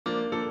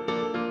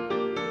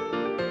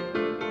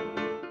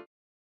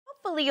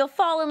Hopefully you'll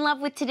fall in love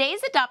with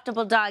today's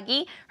adoptable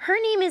doggie. Her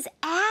name is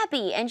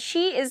Abby, and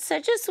she is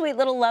such a sweet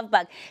little love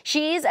bug.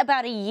 She's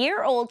about a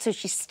year old, so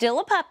she's still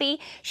a puppy.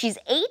 She's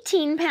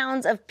 18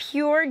 pounds of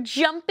pure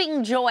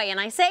jumping joy, and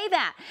I say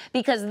that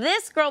because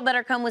this girl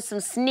better come with some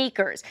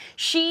sneakers.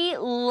 She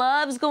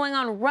loves going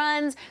on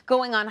runs,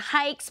 going on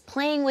hikes,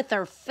 playing with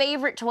her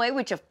favorite toy,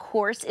 which of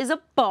course is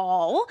a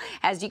ball.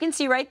 As you can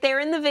see right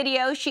there in the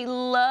video, she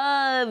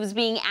loves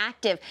being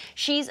active.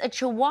 She's a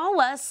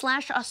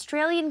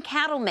Chihuahua/Australian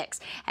Cattle mix.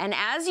 And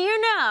as you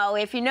know,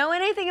 if you know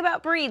anything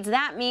about breeds,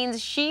 that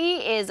means she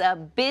is a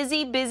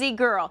busy, busy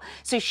girl.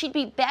 So she'd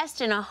be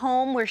best in a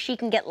home where she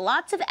can get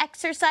lots of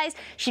exercise.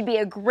 She'd be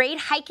a great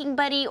hiking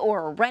buddy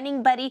or a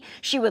running buddy.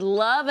 She would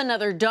love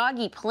another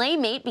doggy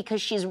playmate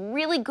because she's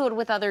really good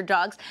with other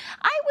dogs.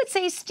 I would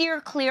say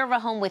steer clear of a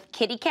home with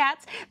kitty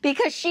cats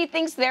because she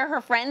thinks they're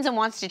her friends and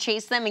wants to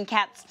chase them, and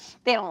cats,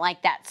 they don't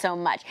like that so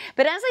much.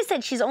 But as I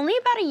said, she's only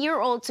about a year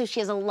old, so she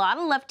has a lot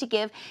of love to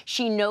give.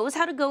 She knows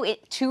how to go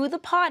to the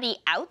potty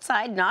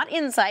outside, not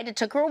inside. It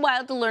took her a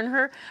while to learn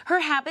her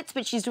habits,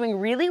 but she's doing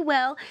really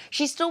well.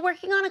 She's still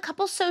working on a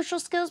couple social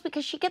skills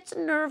because she gets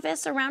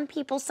nervous around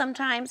people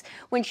sometimes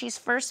when she's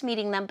first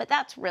meeting them, but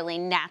that's really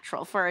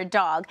natural for a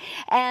dog.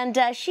 And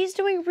she's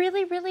doing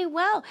really, really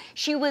well.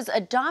 She was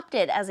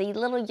adopted as a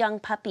little young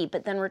puppy,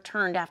 but then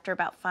returned after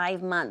about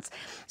 5 months.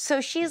 So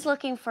she's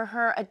looking for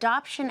her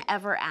adoption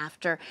ever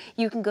after.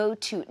 You can go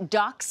to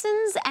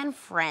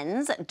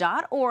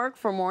dachshundsandfriends.org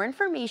for more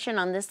information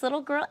on this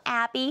little girl,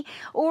 Abby,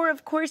 or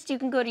of course you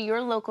can go to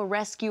your local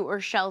rescue or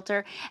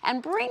shelter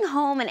and bring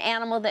home an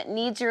animal that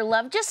needs your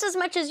love just as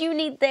much as you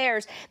need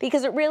theirs,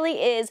 because it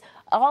really is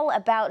all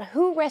about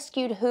who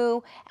rescued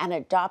who and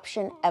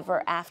adoption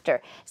ever after.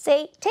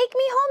 Say, take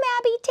me home,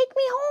 Abby, take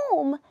me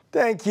home.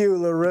 Thank you,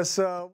 Larissa.